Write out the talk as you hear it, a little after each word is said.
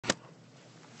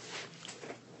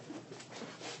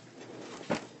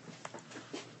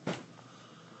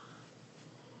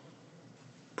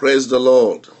Praise the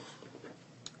Lord.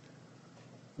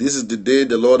 This is the day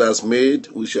the Lord has made.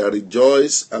 We shall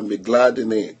rejoice and be glad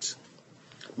in it.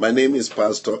 My name is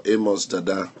Pastor Amos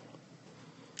Dada,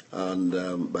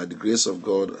 and by the grace of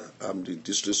God, I'm the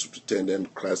District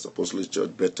Superintendent, Christ Apostolic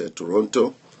Church, Bethel,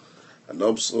 Toronto, and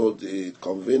also the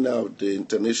convener of the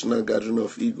International Gathering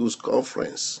of Eagles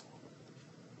Conference.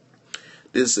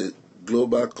 This is a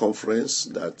global conference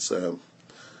that's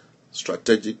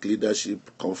strategic leadership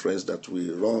conference that we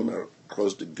run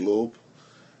across the globe,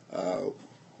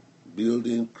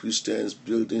 building Christians,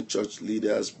 building church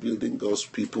leaders, building God's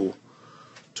people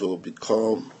to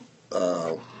become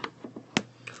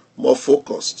more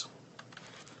focused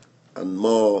and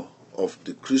more of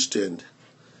the Christian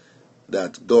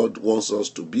that God wants us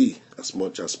to be as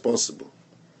much as possible.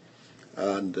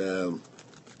 And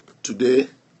today,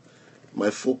 my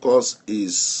focus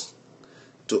is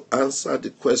to answer the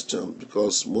question,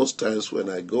 because most times when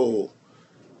I go,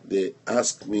 they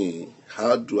ask me,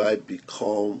 how do I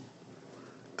become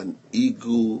an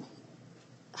eagle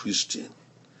Christian?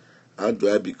 How do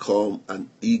I become an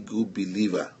eagle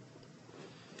believer?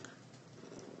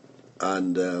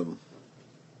 And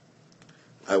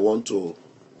I want to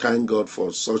thank God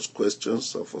for such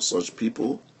questions or for such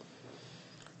people.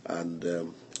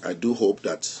 And I do hope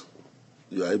that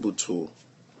you are able to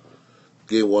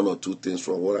gain one or two things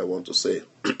from what I want to say.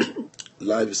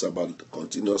 Life is about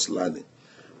continuous learning.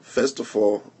 First of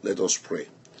all, let us pray.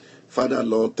 Father,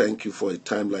 Lord, thank you for a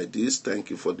time like this. Thank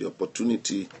you for the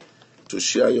opportunity to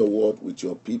share your word with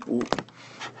your people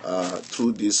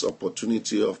through this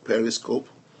opportunity of Periscope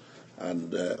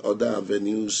and other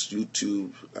avenues,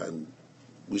 YouTube, and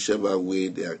whichever way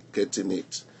they are getting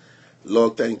it.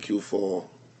 Lord, thank you for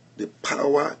the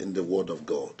power in the word of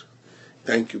God.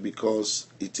 Thank you because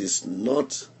it is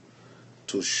not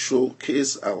to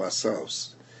showcase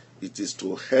ourselves. It is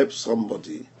to help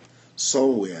somebody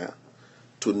somewhere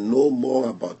to know more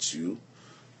about you,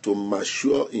 to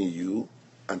mature in you,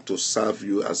 and to serve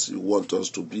you as you want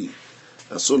us to be.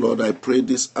 And so, Lord, I pray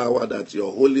this hour that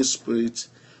your Holy Spirit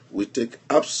will take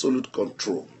absolute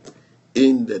control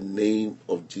in the name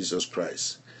of Jesus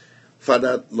Christ.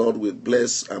 Father, Lord, we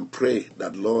bless and pray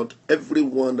that, Lord,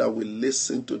 everyone that will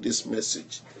listen to this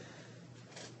message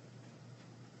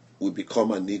will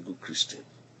become an eagle Christian,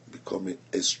 become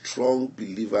a strong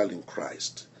believer in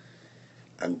Christ,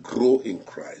 and grow in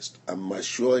Christ, and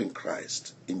mature in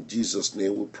Christ. In Jesus'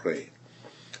 name we pray.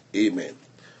 Amen.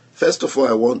 First of all,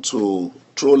 I want to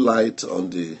throw light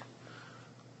on the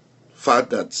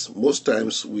fact that most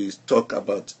times we talk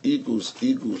about eagle,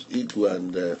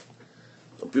 and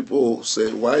people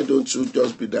say, why don't you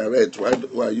just be direct?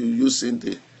 Why are you using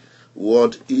the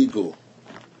word ego?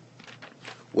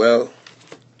 Well,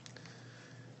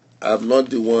 I'm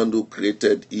not the one who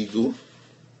created ego.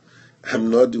 I'm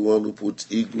not the one who put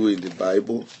ego in the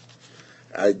Bible.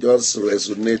 I just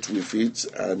resonate with it,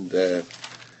 and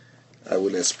I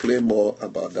will explain more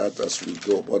about that as we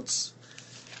go. But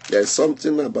there's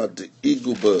something about the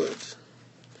eagle bird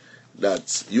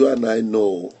that you and I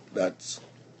know that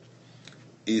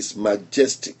is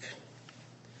majestic,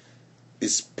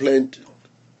 is splendid,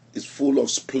 is full of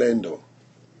splendor.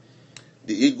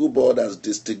 The eagle bird has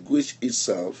distinguished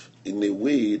itself in a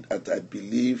way that I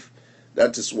believe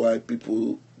that is why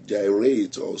people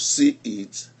gyrate or see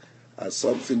it as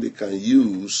something they can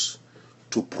use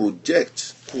to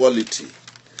project quality.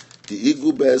 The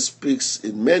eagle bird speaks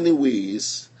in many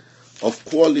ways of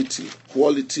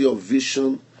quality of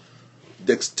vision,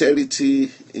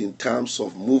 dexterity in terms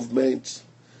of movement,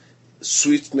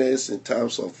 sweetness in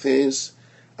terms of things,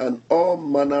 and all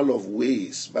manner of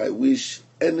ways by which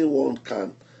anyone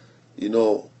can,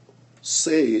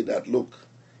 say that, look,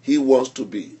 he wants to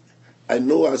be. I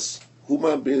know as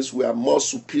human beings we are more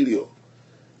superior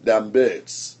than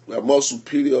birds. We are more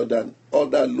superior than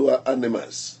other lower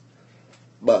animals.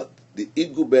 But the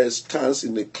eagle bird stands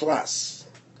in a class.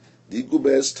 The eagle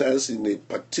bird stands in a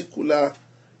particular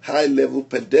high-level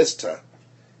pedestal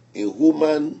in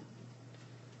human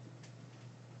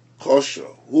culture,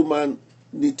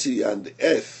 humanity, and the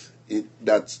earth,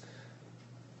 that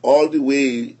all the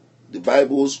way the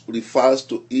Bible refers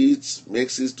to it,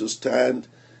 makes it to stand,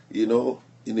 in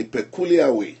a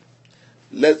peculiar way.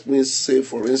 Let me say,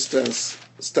 for instance,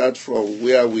 start from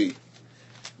where we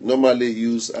normally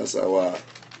use as our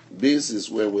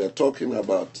basis when we are talking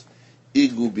about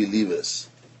eagle believers.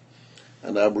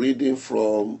 And I'm reading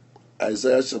from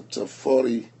Isaiah chapter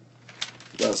 40,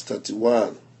 verse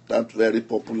 31, that very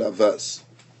popular verse.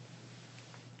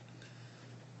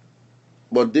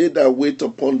 But they that wait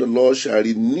upon the Lord shall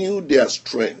renew their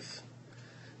strength.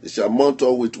 They shall mount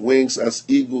up with wings as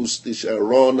eagles. They shall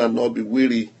run and not be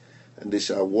weary, and they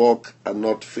shall walk and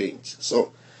not faint.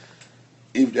 So,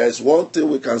 if there is one thing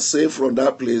we can say from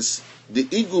that place, the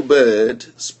eagle bird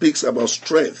speaks about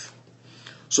strength.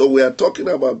 So we are talking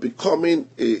about becoming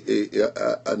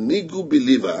an eagle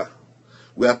believer.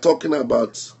 We are talking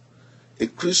about a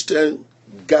Christian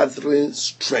gathering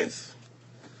strength,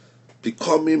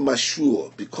 becoming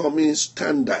mature, becoming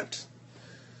standard,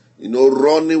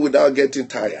 running without getting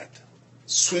tired,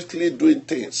 swiftly doing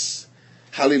things.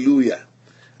 Hallelujah.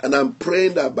 And I'm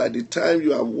praying that by the time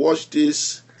you have watched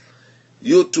this,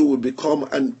 you too will become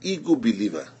an eagle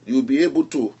believer. You'll be able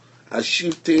to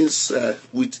achieve things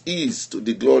with ease to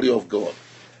the glory of God.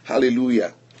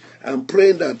 Hallelujah. I'm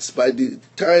praying that by the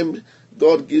time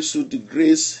God gives you the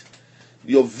grace,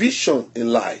 your vision in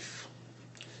life,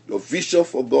 your vision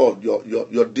for God,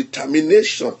 your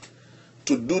determination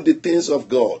to do the things of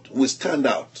God will stand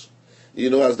out.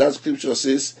 As that scripture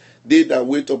says, they that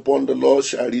wait upon the Lord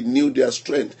shall renew their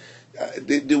strength.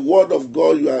 The word of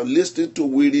God you are listening to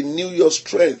will renew your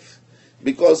strength,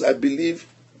 because I believe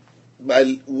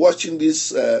by watching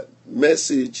this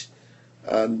message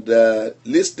and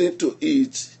listening to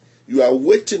it, you are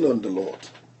waiting on the Lord.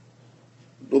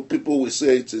 Though people will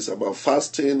say it is about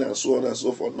fasting and so on and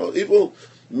so forth. No, even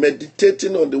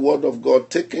meditating on the word of God,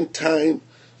 taking time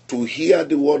to hear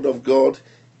the word of God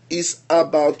is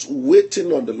about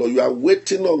waiting on the Lord. You are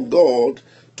waiting on God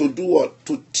to do what?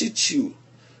 To teach you.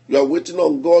 You are waiting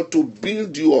on God to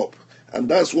build you up. And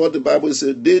that's what the Bible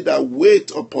says. They that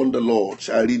wait upon the Lord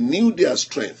shall renew their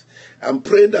strength. I'm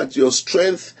praying that your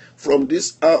strength from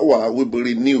this hour will be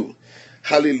renewed.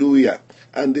 Hallelujah.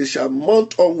 And they shall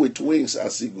mount up with wings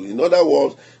as eagles. In other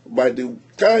words, by the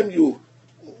time you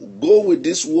go with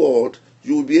this word,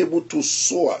 you will be able to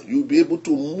soar. You will be able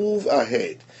to move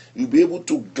ahead. You'll be able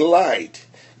to glide.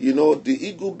 The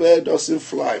eagle bird doesn't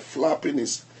fly, flapping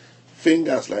his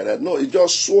fingers like that. No, it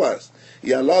just soars.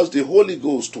 He allows the Holy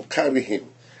Ghost to carry him.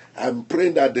 I'm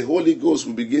praying that the Holy Ghost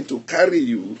will begin to carry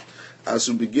you as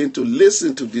you begin to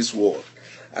listen to this word,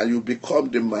 and you become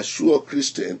the mature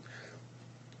Christian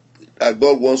that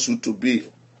God wants you to be.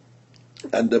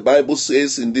 And the Bible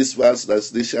says in this verse that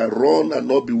they shall run and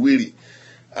not be weary.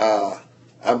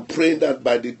 I'm praying that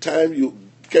by the time you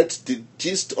get the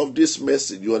gist of this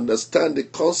message, you understand the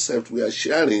concept we are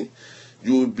sharing,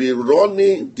 you will be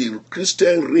running the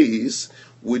Christian race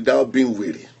without being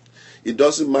weary. It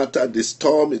doesn't matter the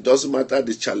storm, it doesn't matter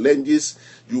the challenges,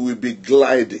 you will be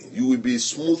gliding, you will be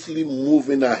smoothly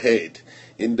moving ahead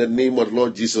in the name of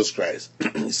Lord Jesus Christ.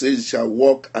 He says, you shall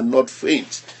walk and not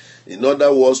faint. In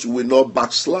other words, you will not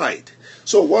backslide.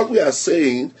 So what we are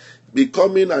saying,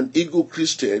 becoming an eagle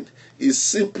Christian, is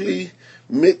simply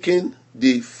making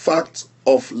the fact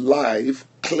of life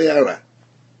clearer.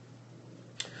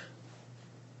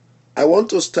 I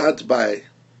want to start by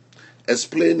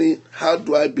explaining, how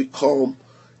do I become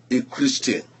a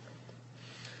Christian?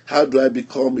 How do I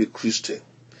become a Christian?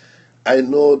 I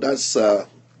know that's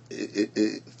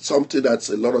something that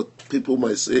a lot of people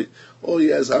might say, oh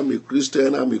yes, I'm a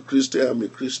Christian, I'm a Christian, I'm a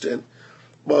Christian.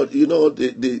 But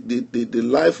the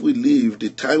life we live, the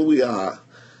time we are,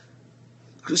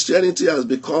 Christianity has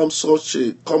become such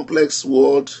a complex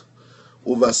word,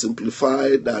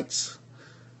 oversimplified, that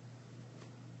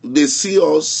they see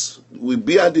us, we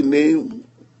bear the name,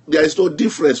 there is no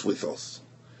difference with us.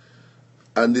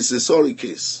 And it's a sorry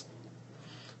case.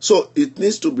 So it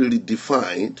needs to be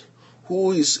redefined.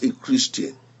 Who is a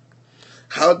Christian?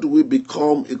 How do we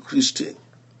become a Christian?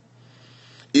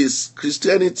 Is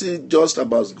Christianity just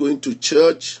about going to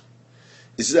church?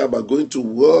 Is it about going to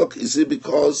work? Is it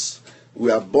because we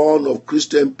are born of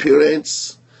Christian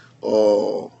parents,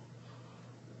 or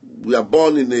we are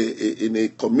born in a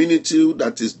community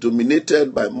that is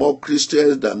dominated by more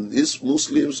Christians than these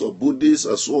Muslims or Buddhists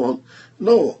or so on?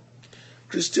 No.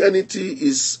 Christianity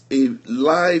is a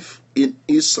life in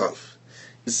itself.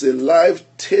 It's a life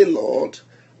tailored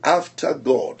after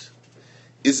God.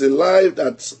 It's a life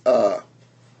that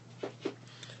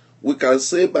we can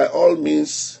say by all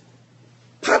means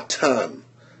pattern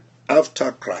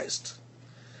after Christ.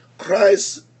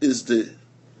 Christ is the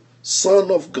Son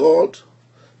of God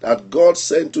that God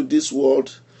sent to this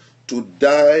world to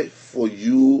die for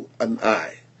you and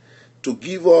I, to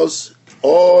give us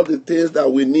all the things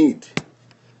that we need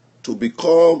to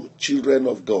become children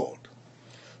of God,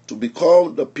 to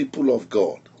become the people of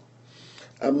God.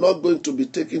 I'm not going to be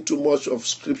taking too much of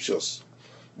scriptures,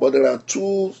 but there are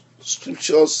 2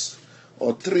 scriptures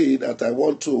or 3 that I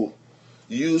want to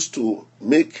use to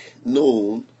make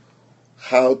known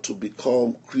how to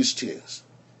become Christians,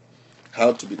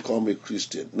 how to become a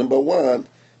Christian. Number 1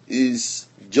 is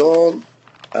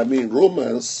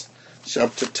Romans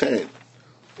chapter 10.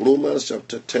 Romans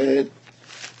chapter 10,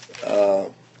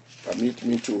 permit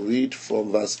me to read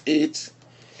from verse 8.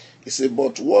 He said,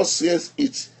 but what says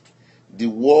it? The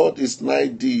word is nigh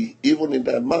thee, even in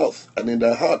thy mouth and in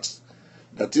thy heart.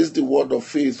 That is the word of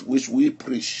faith which we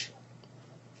preach.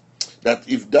 That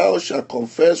if thou shalt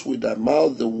confess with thy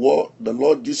mouth the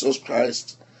Lord Jesus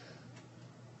Christ,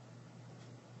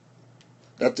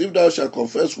 that if thou shalt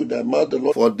confess with thy mouth the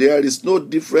Lord, for there is no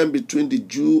difference between the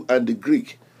Jew and the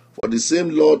Greek, for the same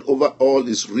Lord over all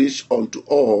is rich unto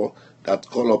all that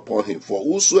call upon him. For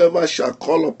whosoever shall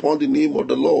call upon the name of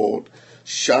the Lord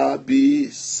shall be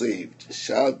saved,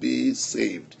 shall be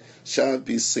saved, shall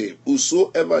be saved.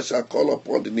 Whosoever shall call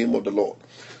upon the name of the Lord.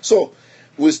 So,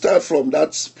 we start from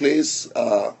that place,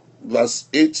 verse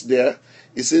 8 there.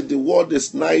 He said, the word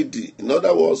is nigh thee. In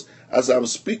other words, as I'm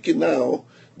speaking now,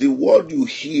 the word you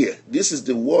hear, this is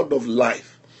the word of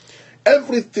life.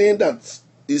 Everything that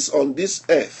is on this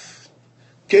earth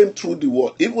came through the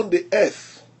word. Even the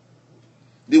earth,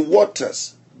 the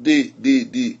waters, the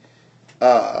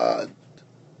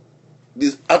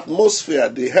atmosphere,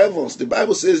 the heavens. The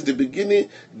Bible says in the beginning,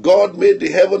 God made the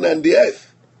heaven and the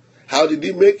earth. How did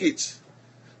he make it?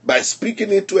 By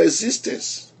speaking into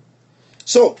existence.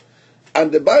 So,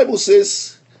 and the Bible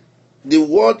says, the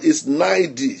word is nigh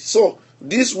thee. So,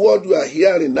 this word you are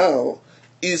hearing now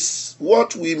is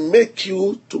what will make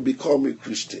you to become a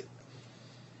Christian.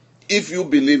 If you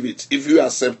believe it, if you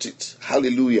accept it.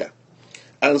 Hallelujah.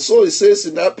 And so it says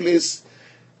in that place,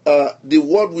 the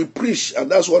word we preach, and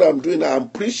that's what I'm doing. I'm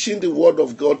preaching the word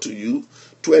of God to you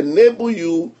to enable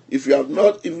you, if you are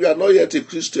not yet a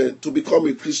Christian, to become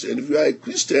a Christian. If you are a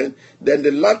Christian, then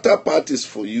the latter part is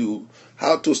for you,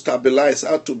 how to stabilize,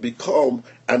 how to become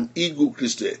an ego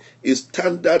Christian, a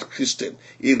standard Christian,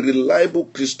 a reliable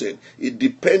Christian, a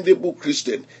dependable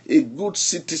Christian, a good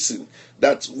citizen.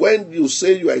 That when you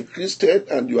say you are a Christian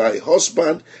and you are a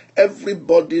husband,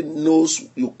 everybody knows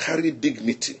you carry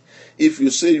dignity. If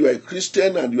you say you are a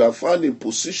Christian and you are found in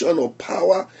position of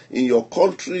power in your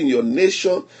country, in your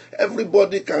nation,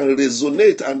 everybody can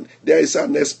resonate, and there is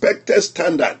an expected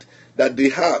standard that they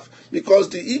have. Because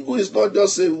the ego is not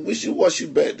just a wishy-washy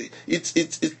bird.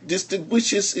 It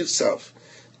distinguishes itself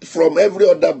from every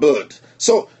other bird.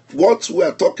 So what we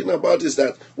are talking about is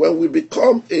that when we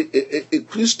become a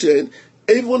Christian,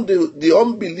 even the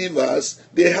unbelievers,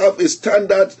 they have a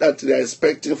standard that they are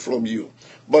expecting from you.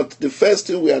 But the first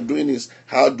thing we are doing is,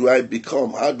 how do I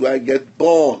get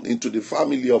born into the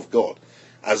family of God?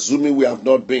 Assuming we have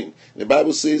not been. The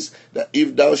Bible says that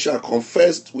if thou shalt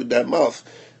confess with thy mouth,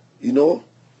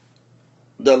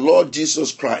 the Lord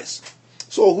Jesus Christ.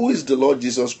 So who is the Lord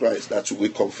Jesus Christ that we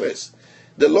confess?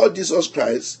 The Lord Jesus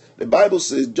Christ, the Bible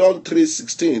says, John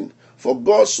 3:16, for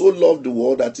God so loved the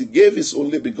world that he gave his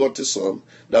only begotten Son,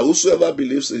 that whosoever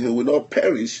believes in him will not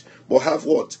perish, but have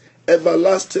what?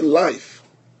 Everlasting life.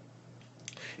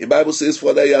 The Bible says,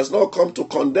 for that he has not come to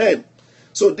condemn.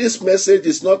 So this message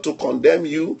is not to condemn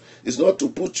you, it's not to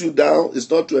put you down,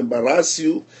 it's not to embarrass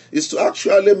you, it's to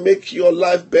actually make your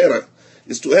life better.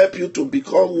 It's to help you to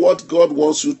become what God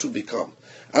wants you to become.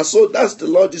 And so that's the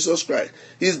Lord Jesus Christ.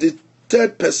 He's the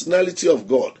third personality of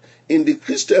God. In the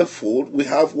Christian fold, we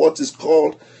have what is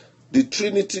called the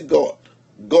Trinity God.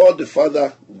 God the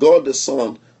Father, God the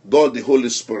Son, God the Holy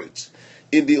Spirit.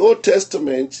 In the Old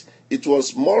Testament, it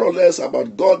was more or less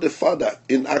about God the Father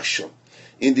in action.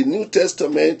 In the New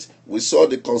Testament, we saw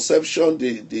the conception,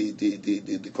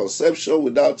 the conception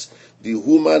without the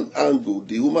human angle,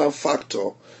 the human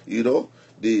factor,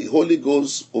 the Holy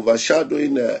Ghost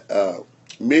overshadowing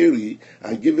Mary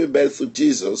and giving birth to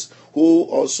Jesus, who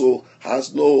also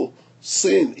has no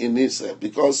sin in himself,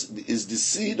 because it's the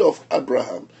seed of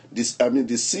Abraham, the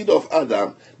seed of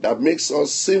Adam that makes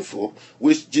us sinful,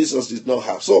 which Jesus did not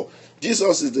have. So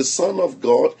Jesus is the Son of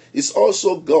God, is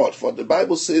also God. For the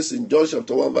Bible says in John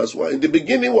chapter 1 verse 1, in the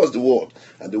beginning was the Word,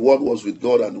 and the Word was with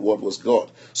God, and the Word was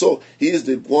God. So he is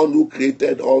the one who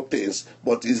created all things,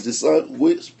 but is the Son,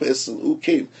 which person who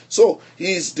came. So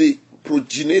he is the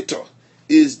progenitor,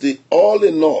 is the all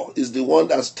in all, is the one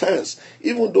that stands.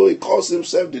 Even though he calls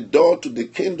himself the door to the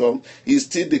kingdom, he is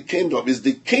still the kingdom. He's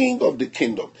the king of the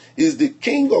kingdom. He's the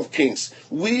king of kings.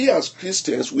 We as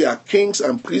Christians, we are kings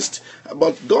and priests,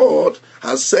 but God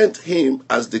has sent him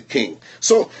as the king.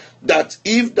 So that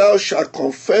if thou shalt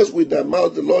confess with thy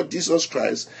mouth the Lord Jesus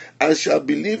Christ, and shalt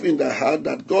believe in thy heart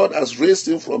that God has raised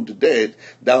him from the dead,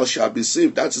 thou shalt be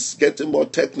saved. That is getting more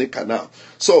technical now.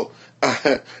 So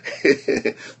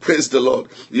praise the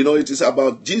Lord. It is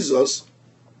about Jesus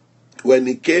When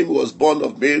he came, he was born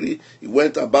of Mary. He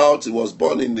went about. He was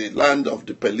born in the land of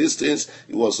the Philistines.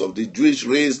 He was of the Jewish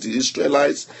race, the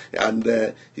Israelites, and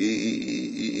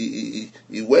he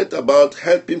went about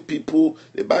helping people.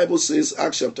 The Bible says,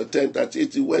 Acts chapter 10, that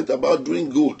he went about doing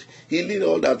good, healing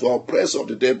all that were oppressed of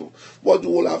the devil. What you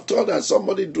will have thought that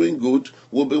somebody doing good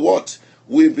will be what?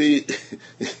 Will be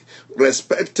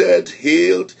respected,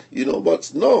 healed,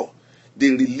 but no.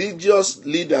 The religious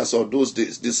leaders of those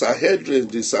days, the Sanhedrin,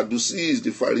 the Sadducees,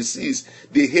 the Pharisees,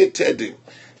 they hated him.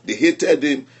 They hated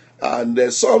him,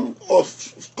 and some,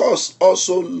 of course,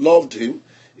 also loved him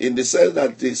in the sense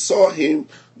that they saw him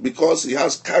because he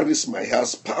has charisma, he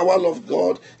has power of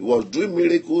God, he was doing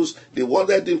miracles. They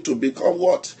wanted him to become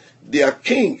what? Their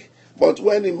king. But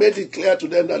when he made it clear to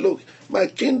them that, look, my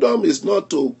kingdom is not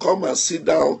to come and sit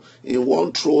down in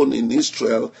one throne in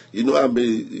Israel, and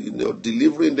be,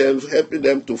 delivering them, helping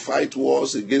them to fight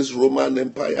wars against Roman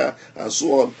Empire and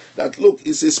so on. That, look,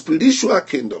 it's a spiritual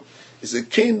kingdom. It's a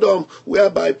kingdom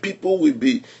whereby people will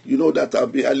be, that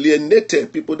have been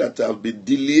alienated, people that have been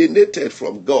delineated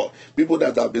from God, people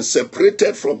that have been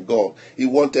separated from God. He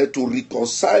wanted to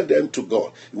reconcile them to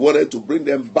God. He wanted to bring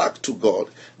them back to God,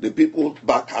 the people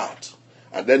back out.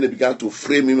 And then they began to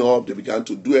frame him up. They began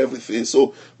to do everything.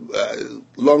 So,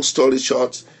 long story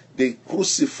short, they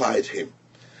crucified him.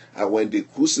 And when they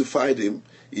crucified him,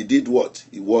 he did what?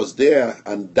 He was there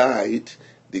and died.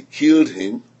 They killed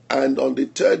him. And on the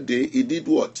third day, he did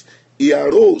what? He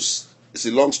arose. It's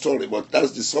a long story, but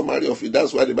that's the summary of it.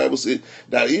 That's why the Bible says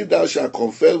that if thou shalt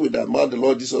confess with thy mouth the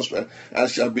Lord Jesus Christ, and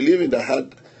shalt believe in thy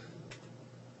heart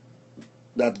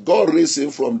that God raised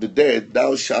him from the dead,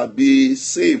 thou shalt be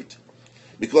saved.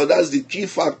 Because that's the key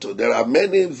factor. There are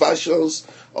many versions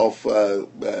of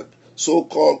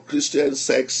so-called Christian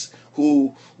sects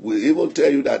who will even tell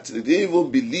you that they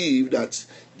even believe that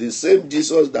the same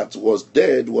Jesus that was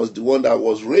dead was the one that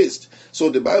was raised. So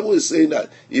the Bible is saying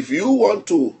that if you want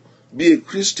to be a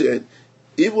Christian,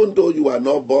 even though you are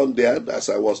not born there, as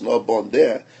I was not born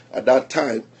there at that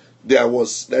time,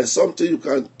 there's something you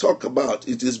can talk about.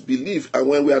 It is belief. And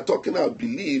when we are talking about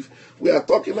belief, we are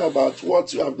talking about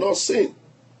what you have not seen.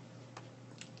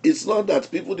 It's not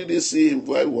that people didn't see him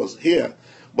while he was here,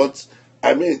 but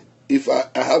I mean, if I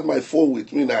have my phone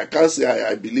with me, now I can't say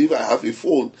I believe I have a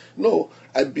phone. No,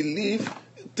 I believe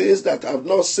things that I have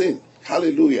not seen.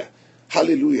 Hallelujah.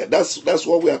 Hallelujah. That's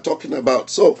what we are talking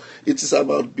about. So it is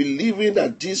about believing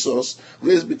that Jesus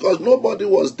raised, because nobody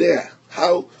was there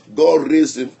how God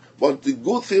raised him. But the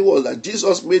good thing was that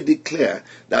Jesus made it clear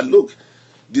that, look,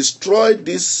 destroy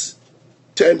this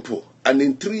temple, and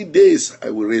in 3 days I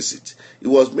will raise it. He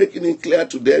was making it clear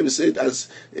to them. He said, as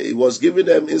he was giving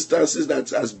them instances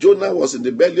that as Jonah was in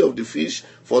the belly of the fish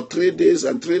for 3 days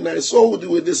and 3 nights, so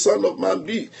will the Son of Man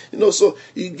be. So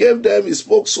he gave them, he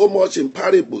spoke so much in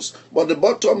parables. But the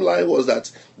bottom line was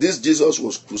that this Jesus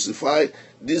was crucified,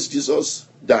 this Jesus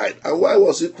died. And why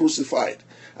was he crucified?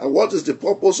 And what is the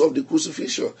purpose of the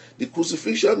crucifixion? The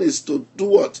crucifixion is to do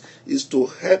what? Is to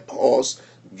help us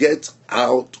get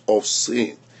out of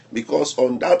sin. Because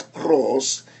on that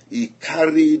cross, he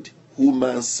carried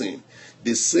human sin,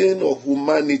 the sin of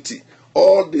humanity.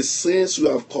 All the sins you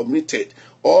have committed,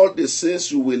 all the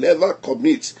sins you will ever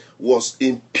commit was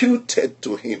imputed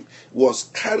to him, was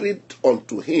carried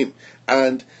onto him.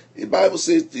 And the Bible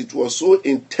says it was so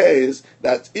intense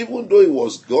that even though he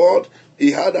was God,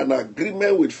 he had an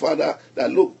agreement with Father that,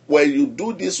 look, when you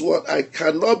do this one, I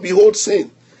cannot behold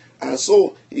sin. And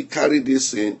so he carried this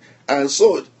sin. And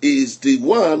so he is the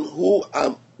one who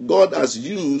God has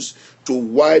used to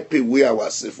wipe away our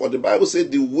sin. For the Bible says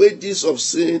the wages of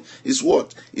sin is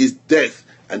what? Is death.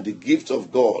 And the gift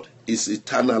of God is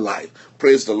eternal life.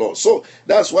 Praise the Lord. So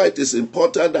that's why it is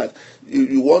important that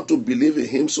you want to believe in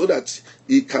him, so that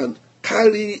he can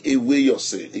carry away your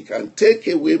sin. He can take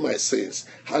away my sins.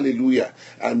 Hallelujah.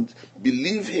 And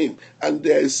believe him. And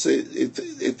there is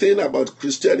a thing about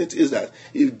Christianity is that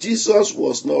if Jesus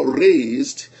was not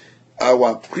raised,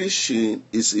 our preaching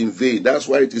is in vain. That's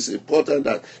why it is important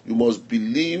that you must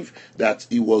believe that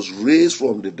he was raised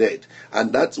from the dead.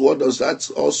 And that's what does that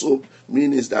also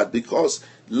mean, is that because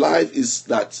life is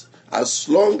that as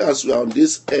long as you are on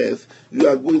this earth, you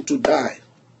are going to die.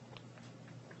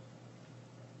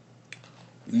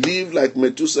 Live like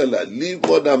Methuselah. Live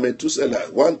more than Methuselah.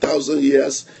 1,000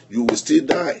 years, you will still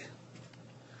die.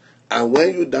 And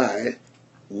when you die,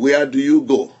 where do you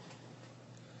go?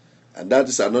 And that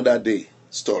is another day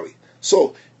story.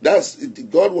 So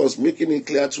God was making it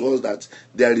clear to us that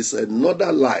there is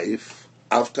another life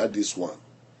after this one.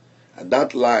 And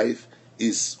that life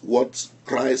is what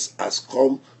Christ has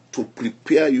come to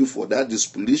prepare you for that, the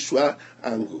spiritual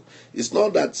angle. It's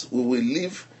not that we will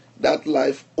live that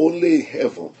life only in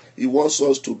heaven. He wants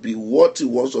us to be what he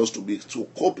wants us to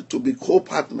be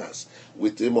co-partners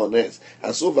with him on earth.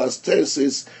 And so verse 10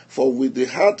 says, for with the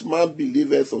heart man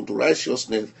believeth unto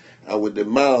righteousness, and with the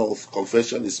mouth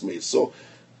confession is made. So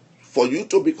for you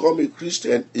to become a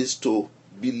Christian is to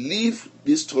believe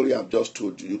this story I've just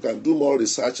told you. You can do more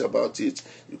research about it.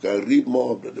 You can read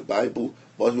more of the Bible.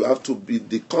 But you have to be,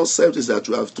 the concept is that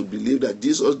you have to believe that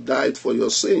Jesus died for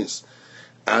your sins.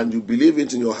 And you believe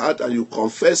it in your heart and you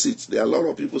confess it. There are a lot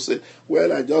of people say,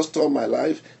 well, I just turned my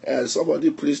life and somebody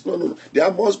preached. No.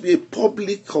 There must be a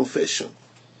public confession.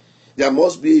 There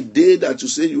must be a day that you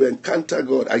say you encounter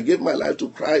God. I gave my life to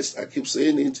Christ. I keep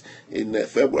saying it in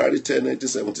February 10,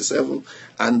 1977.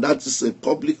 And that is a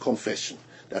public confession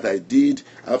that I did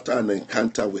after an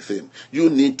encounter with him. You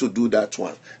need to do that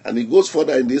one. And he goes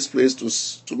further in this place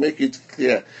to make it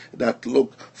clear that,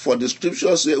 look, for the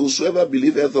scriptures say, whosoever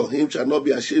believeth on him shall not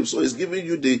be ashamed. So he's giving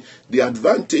you the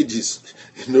advantages,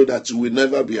 that you will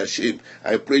never be ashamed.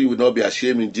 I pray you will not be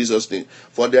ashamed in Jesus' name.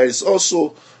 For there is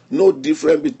also no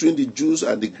difference between the Jews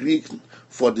and the Greek,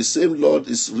 for the same Lord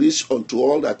is rich unto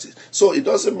all that. So it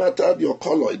doesn't matter your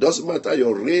color, it doesn't matter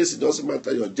your race, it doesn't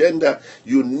matter your gender.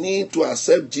 You need to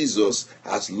accept Jesus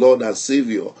as Lord and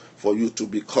Savior for you to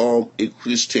become a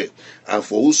Christian. And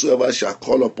for whosoever shall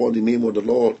call upon the name of the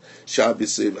Lord shall be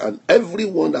saved. And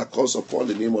everyone that calls upon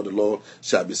the name of the Lord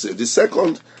shall be saved. The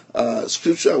second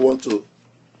scripture I want to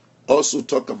also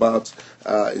talk about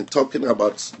in talking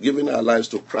about giving our lives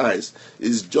to Christ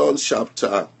is John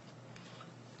chapter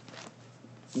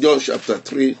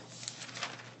 3,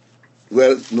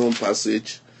 well-known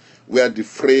passage where the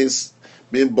phrase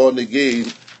being born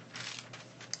again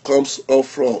comes up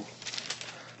from.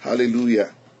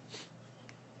 Hallelujah.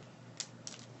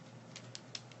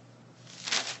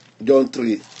 John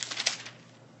 3.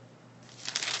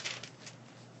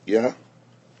 Yeah.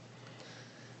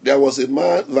 There was a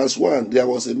man, verse 1, there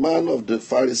was a man of the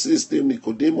Pharisees named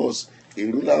Nicodemus, a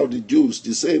ruler of the Jews.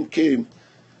 The same came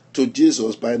to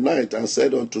Jesus by night and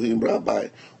said unto him, Rabbi,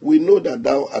 we know that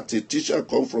thou art a teacher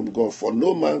come from God, for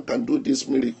no man can do these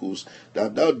miracles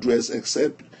that thou doest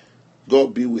except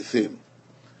God be with him.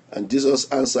 And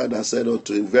Jesus answered and said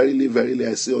unto him, Verily, verily,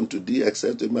 I say unto thee,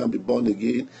 except a man be born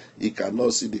again, he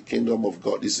cannot see the kingdom of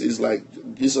God. It's like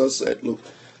Jesus said, look,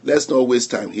 let's not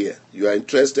waste time here. You are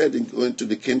interested in going to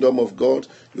the kingdom of God.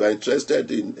 You are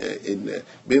interested in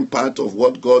being part of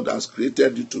what God has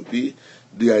created you to be.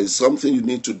 There is something you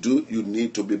need to do. You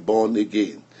need to be born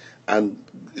again. And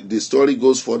the story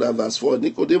goes further, verse 4.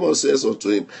 Nicodemus says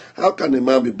unto him, how can a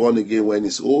man be born again when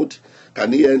he's old?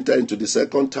 Can he enter into the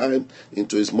second time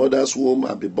into his mother's womb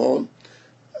and be born?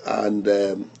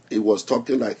 And he was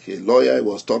talking like a lawyer. He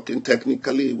was talking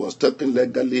technically. He was talking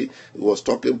legally. He was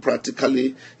talking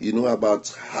practically, about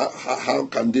how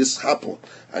can this happen.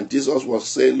 And Jesus was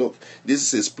saying, look,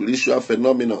 this is a spiritual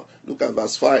phenomenon. Look at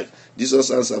verse 5.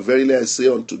 Jesus answered, Verily I say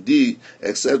unto thee,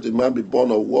 except a man be born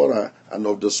of water and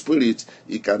of the Spirit,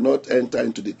 he cannot enter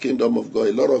into the kingdom of God.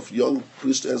 A lot of young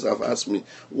Christians have asked me,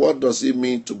 what does it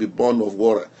mean to be born of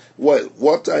water? Well,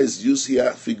 water is used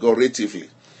here figuratively.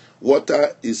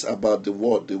 Water is about the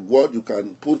word. The word you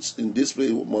can put in this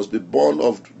way must be born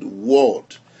of the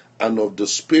word and of the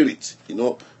Spirit.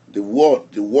 The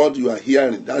word you are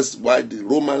hearing. That's why the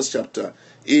Romans chapter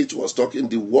 8 was talking,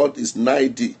 the word is nigh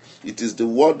thee. It is the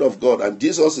word of God. And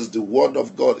Jesus is the word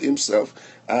of God himself.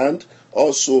 And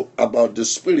also about the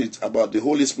Spirit, about the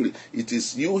Holy Spirit. It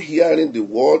is you hearing the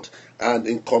word and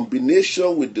in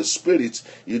combination with the Spirit.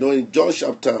 In John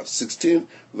chapter 16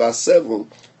 verse 7,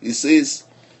 he says,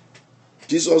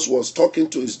 Jesus was talking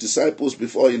to his disciples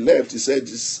before he left. He said,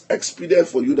 it's expedient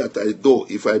for you that I go.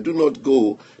 If I do not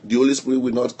go, the Holy Spirit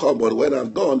will not come. But when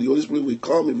I've gone, the Holy Spirit will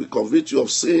come. He will convict you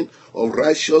of sin, of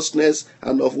righteousness,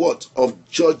 and of what? Of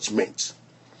judgment.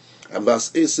 And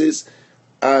verse 8 says,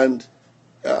 and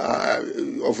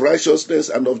of righteousness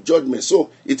and of judgment. So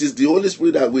it is the Holy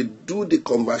Spirit that will do the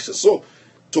conversion. So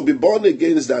to be born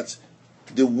again is that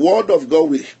the word of God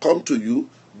will come to you.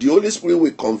 The Holy Spirit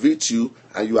will convict you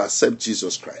and you accept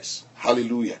Jesus Christ.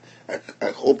 Hallelujah.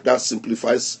 I hope that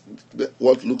simplifies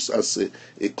what looks as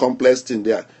a complex thing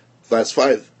there. Verse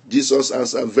 5, Jesus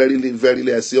answered, Verily,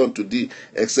 verily, I say unto thee,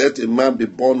 except a man be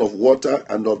born of water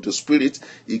and of the Spirit,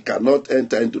 he cannot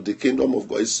enter into the kingdom of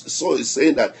God. So it's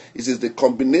saying that it is the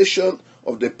combination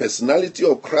of the personality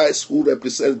of Christ who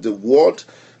represents the Word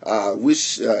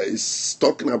which is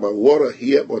talking about water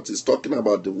here, but it's talking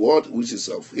about the word, which is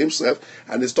of himself,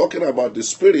 and it's talking about the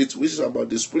Spirit, which is about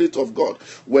the Spirit of God.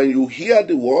 When you hear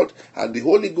the word and the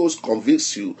Holy Ghost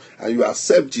convicts you and you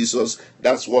accept Jesus,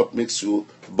 that's what makes you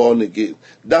born again.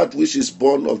 That which is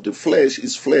born of the flesh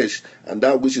is flesh, and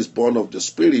that which is born of the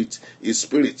Spirit is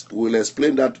spirit. We'll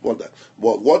explain that further.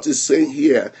 But what is saying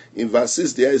here in verse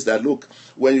 6 there is that, look,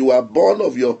 when you are born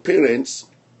of your parents,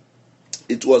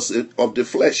 it was of the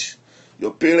flesh.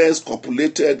 Your parents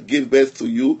copulated, gave birth to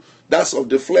you. That's of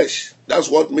the flesh. That's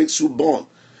what makes you born.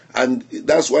 And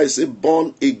that's why I say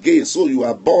born again. So you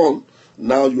are born.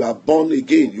 Now you are born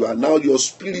again. You are now, your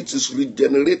spirit is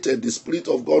regenerated. The Spirit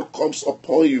of God comes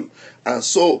upon you. And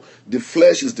so the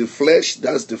flesh is the flesh.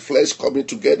 That's the flesh coming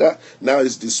together. Now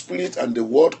it's the Spirit and the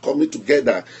word coming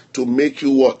together to make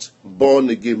you what? Born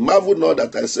again. Marvel not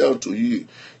that I say unto you,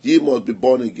 ye must be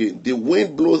born again. The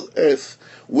wind bloweth earth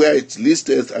where it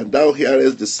listeth, and thou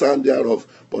hearest the sound thereof,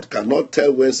 but cannot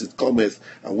tell whence it cometh,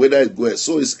 and whither it goeth.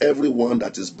 So is everyone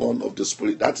that is born of the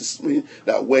Spirit. That is mean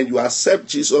that when you accept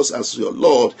Jesus as your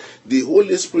Lord, the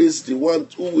Holy Spirit is the one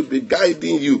who will be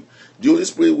guiding you. The Holy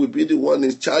Spirit will be the one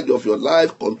in charge of your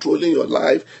life, controlling your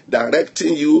life,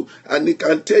 directing you, and He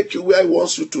can take you where He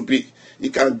wants you to be. He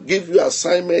can give you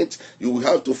assignment. You will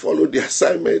have to follow the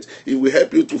assignment. He will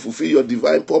help you to fulfill your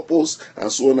divine purpose, and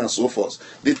so on and so forth.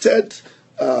 The third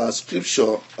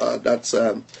scripture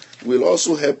that will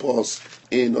also help us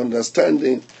in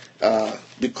understanding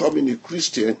becoming a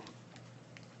Christian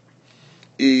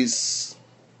is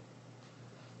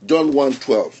John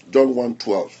 1:12. John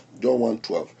 1:12. John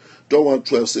 1:12. John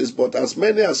 1:12 says, but as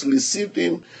many as received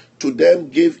him, to them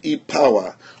gave he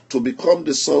power to become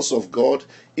the sons of God,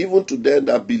 even to them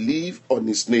that believe on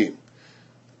his name,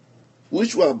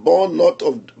 which were born not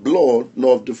of blood,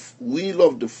 nor of the will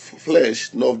of the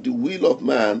flesh, nor of the will of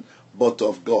man, but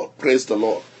of God. Praise the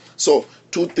Lord. So,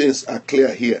 two things are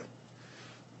clear here.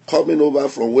 Coming over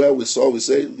from where we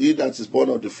say, he that is born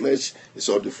of the flesh is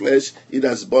of the flesh, he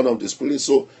that is born of the Spirit.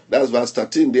 So, that's verse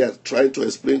 13 there, trying to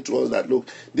explain to us that, look,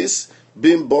 this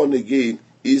being born again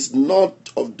is not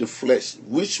of the flesh,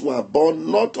 which were born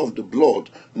not of the blood,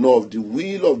 nor of the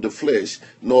will of the flesh,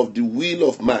 nor of the will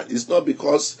of man. It's not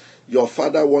because your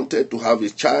father wanted to have a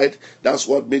child, that's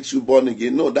what makes you born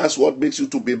again. No, that's what makes you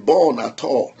to be born at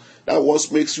all. That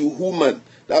what makes you human.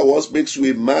 That what makes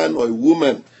you a man or a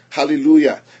woman.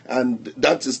 Hallelujah. And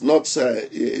that is not,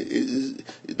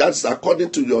 that's according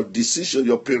to your decision,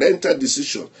 your parental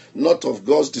decision, not of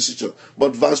God's decision.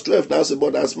 But verse 12 now says,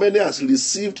 but as many as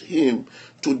received him,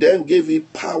 to them gave he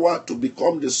power to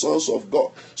become the sons of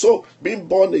God. So being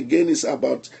born again is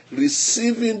about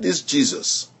receiving this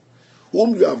Jesus,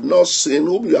 whom you have not seen,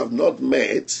 whom you have not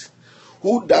met,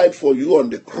 who died for you on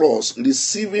the cross,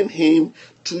 receiving him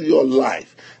to your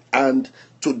life. And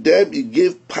to them he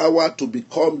gave power to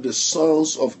become the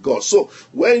sons of God. So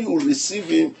when you receive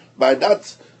him, by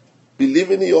that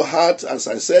believing in your heart, as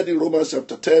I said in Romans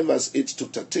chapter 10, verse 8 to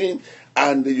 13,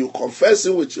 and you confess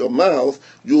it with your mouth,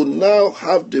 you now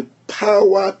have the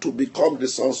power to become the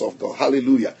sons of God.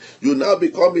 Hallelujah. You now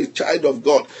become a child of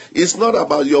God. It's not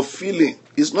about your feeling.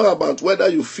 It's not about whether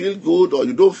you feel good or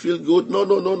you don't feel good.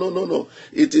 No.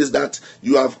 It is that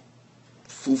you have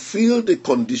fulfilled the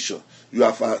condition. You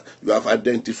have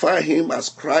identified him as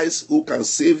Christ who can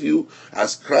save you,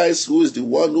 as Christ who is the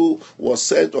one who was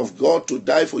sent of God to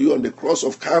die for you on the cross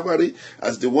of Calvary,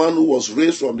 as the one who was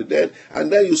raised from the dead.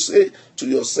 And then you say to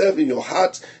yourself in your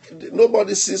heart,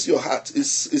 nobody sees your heart.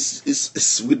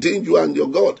 It's within you and your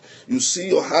God. You see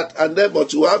your heart, and then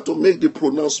but you have to make the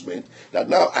pronouncement that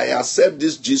now I accept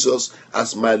this Jesus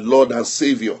as my Lord and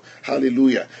Savior.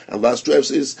 Hallelujah. And verse 12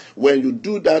 says, when you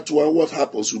do that one, what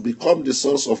happens? You become the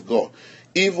sons of God,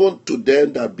 even to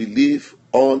them that believe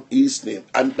on his name.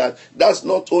 And that's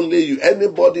not only you,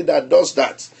 anybody that does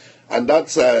that. And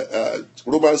that's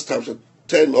Romans chapter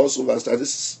 10 also verse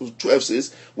 12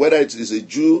 says, whether it is a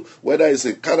Jew, whether it's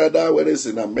in Canada, whether it's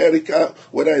in America,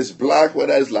 whether it's black,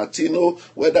 whether it's Latino,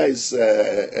 whether it's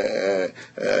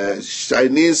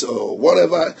Chinese or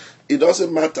whatever, it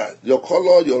doesn't matter. Your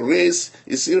color, your race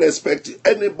is irrespective.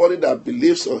 Anybody that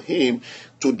believes on him,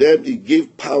 to them he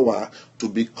gave power to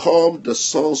become the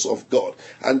sons of God.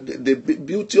 And the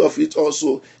beauty of it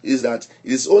also is that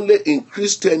it's only in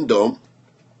Christendom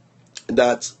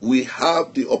that we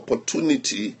have the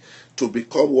opportunity to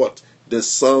become what? The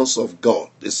sons of God.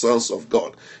 The sons of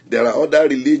God. There are other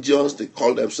religions, they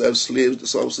call themselves slaves.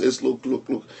 Some says, look.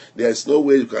 There is no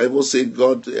way you can even say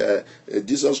God,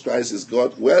 Jesus Christ is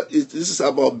God. Well, this is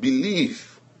about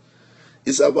belief.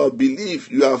 It's about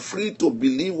belief. You are free to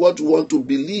believe what you want to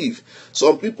believe.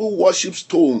 Some people worship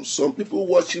stones. Some people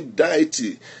worship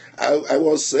deity. I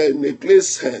was in a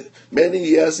place many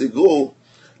years ago.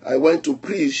 I went to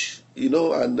preach,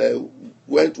 and I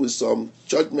went with some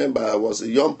church member. I was a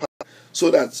young pastor,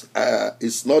 so that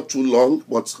it's not too long.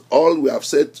 But all we have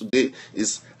said today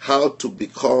is how to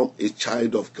become a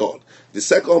child of God. The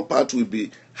second part will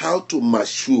be how to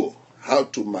mature. How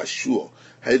to mature.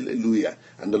 Hallelujah.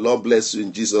 And the Lord bless you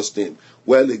in Jesus' name.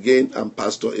 Well, again, I'm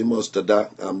Pastor Amos Dada.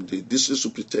 I'm the District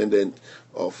Superintendent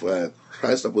of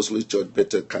Christ Apostolic Church,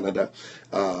 Bethel, Canada,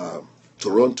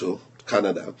 Toronto,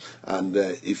 Canada. And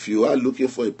if you are looking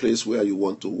for a place where you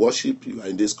want to worship, you are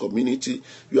in this community,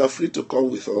 you are free to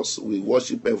come with us. We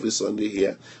worship every Sunday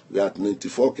here. We are at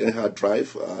 94 Kenhard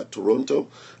Drive, Toronto.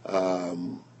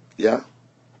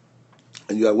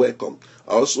 And you are welcome.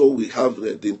 Also, we have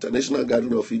the International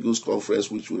Gathering of Eagles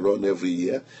Conference, which we run every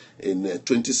year. In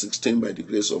 2016, by the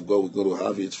grace of God, we're going to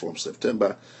have it from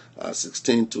September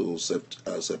 16 to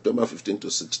September 15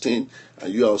 to 16,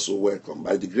 and you are also welcome.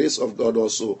 By the grace of God,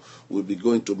 also, we'll be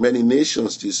going to many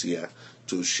nations this year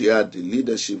to share the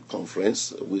leadership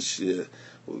conference, which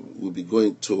we'll be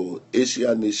going to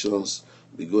Asia nations,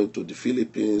 we'll be going to the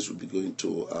Philippines, we'll be going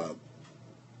to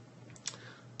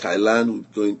Thailand, we're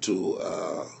going to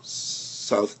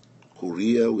South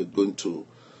Korea, we're going to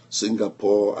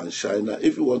Singapore and China.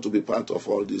 If you want to be part of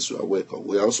all this, you are welcome.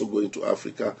 We're also going to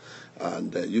Africa,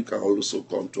 and you can also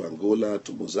come to Angola,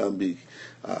 to Mozambique.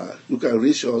 You can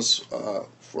reach us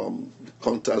from the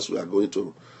contacts we are going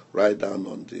to write down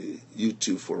on the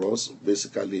YouTube for us,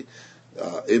 basically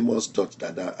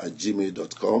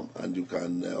amos.dada@gmail.com, and you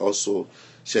can also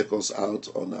check us out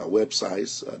on our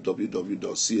websites,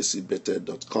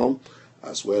 www.cscbethel.com,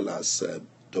 as well as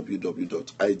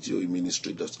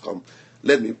www.igoeministry.com.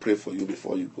 Let me pray for you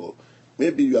before you go.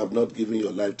 Maybe you have not given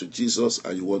your life to Jesus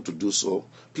and you want to do so.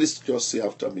 Please just say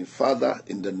after me, Father,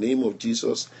 in the name of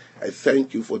Jesus, I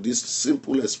thank you for this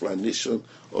simple explanation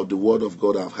of the word of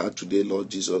God I've had today,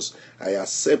 Lord Jesus. I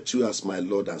accept you as my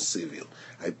Lord and Savior.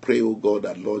 I pray, oh God,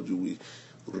 that, Lord, you will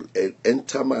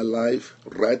enter my life,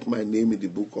 write my name in the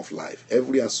book of life.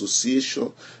 Every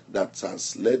association that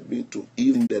has led me to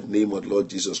in the name of Lord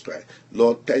Jesus Christ.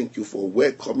 Lord, thank you for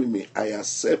welcoming me. I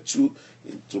accept you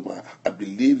I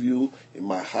believe you in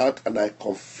my heart, and I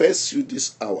confess you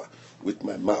this hour with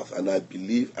my mouth, and I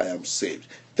believe I am saved.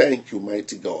 Thank you,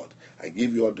 mighty God. I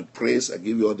give you all the praise, I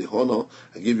give you all the honor,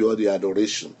 I give you all the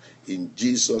adoration. In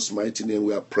Jesus' mighty name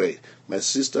we are praying. My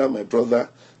sister, my brother,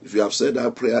 if you have said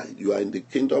that prayer, you are in the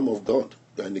kingdom of God.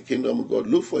 You are in the kingdom of God.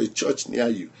 Look for a church near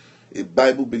you, a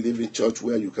Bible-believing church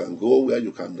where you can go, where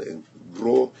you can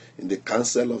grow in the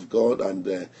counsel of God.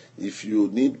 And if you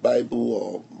need Bible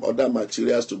or other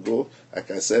materials to grow,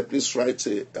 like I said, please write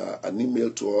an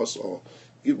email to us or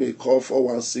give me a call,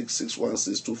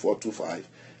 416-616-2425.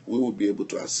 We will be able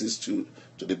to assist you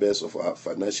to the best of our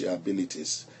financial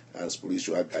abilities and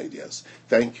spiritual guidance.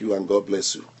 Thank you, and God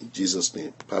bless you. In Jesus'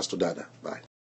 name. Pastor Dada. Bye.